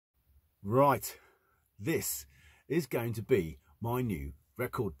Right, this is going to be my new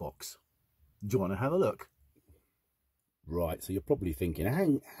record box. Do you want to have a look? Right, so you're probably thinking,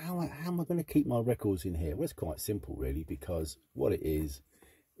 how am I going to keep my records in here? Well, it's quite simple really, because what it is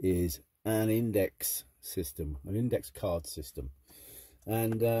an index system, an index card system.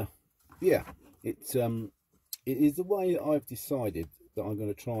 And yeah, it is the way I've decided that I'm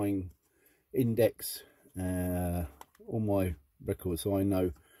going to try and index all my records, so I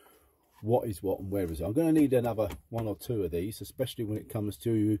know what is what and where is it. I'm going to need another one or two of these, especially when it comes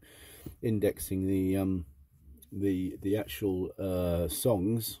to indexing the actual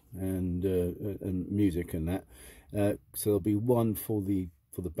songs and music and that. So there'll be one for the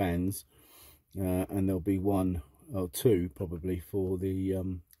bands, and there'll be one or two probably for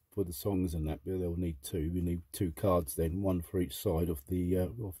the songs and that. But they'll need two. We need two cards then, one for each side of the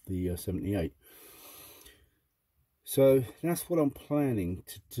 78. So that's what I'm planning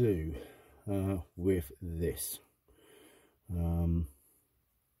to do with this. But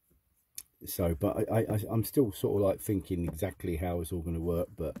I'm still sort of like thinking exactly how it's all going to work.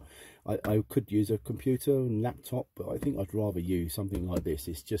 But I could use a computer and laptop, but I think I'd rather use something like this.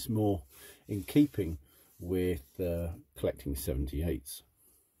 It's just more in keeping with collecting 78s.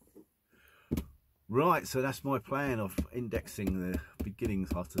 Right, so that's my plan of indexing the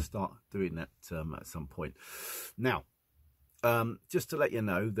beginnings. I have to start doing that at some point. Now, just to let you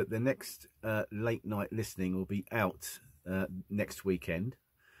know that the next late night listening will be out next weekend.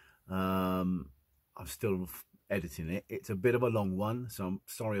 I'm still editing it. It's a bit of a long one, so I'm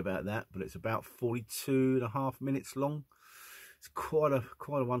sorry about that, but it's about 42.5 minutes long. It's quite a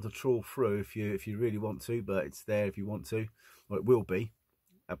one to trawl through if you really want to, but it's there if you want to. Well, it will be,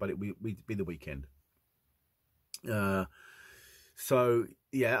 but it will be the weekend. So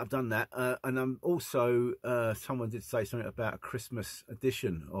yeah, I've done that, and I'm also someone did say something about a Christmas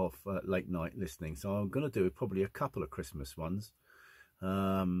edition of late night listening, so I'm going to do probably a couple of Christmas ones.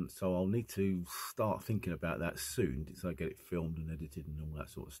 So I'll need to start thinking about that soon, so I get it filmed and edited and all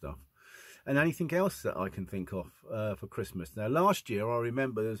that sort of stuff. And anything else that I can think of for Christmas. Now, last year I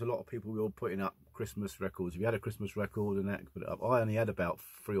remember there was a lot of people who were putting up Christmas records. If you had a Christmas record and that, put it up. I only had about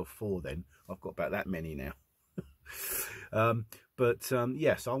 3 or 4 then. I've got about that many now.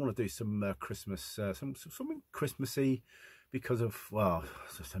 Yes, I want to do some Christmas, something Christmassy, because of, well,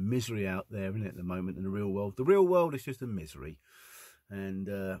 it's just a misery out there, isn't it, at the moment in the real world. The real world is just a misery, and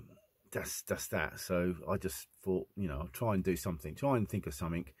that's that. So I just thought, you know, I'll try and do something, try and think of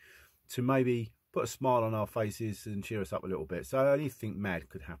something to maybe put a smile on our faces and cheer us up a little bit. So anything mad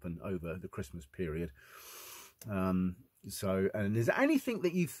could happen over the Christmas period. So, and is there anything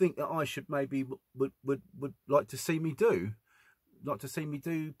that you think that I should maybe would like to see me do? Like to see me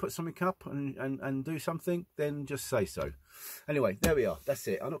do, put something up and do something, then just say so. Anyway, there we are. That's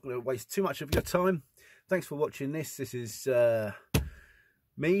it. I'm not going to waste too much of your time. Thanks for watching this. This is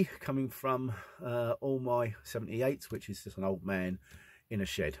me coming from all my 78s, which is just an old man in a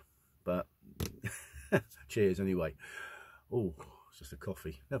shed. But cheers anyway. Oh, it's just a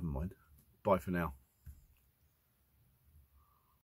coffee. Never mind. Bye for now.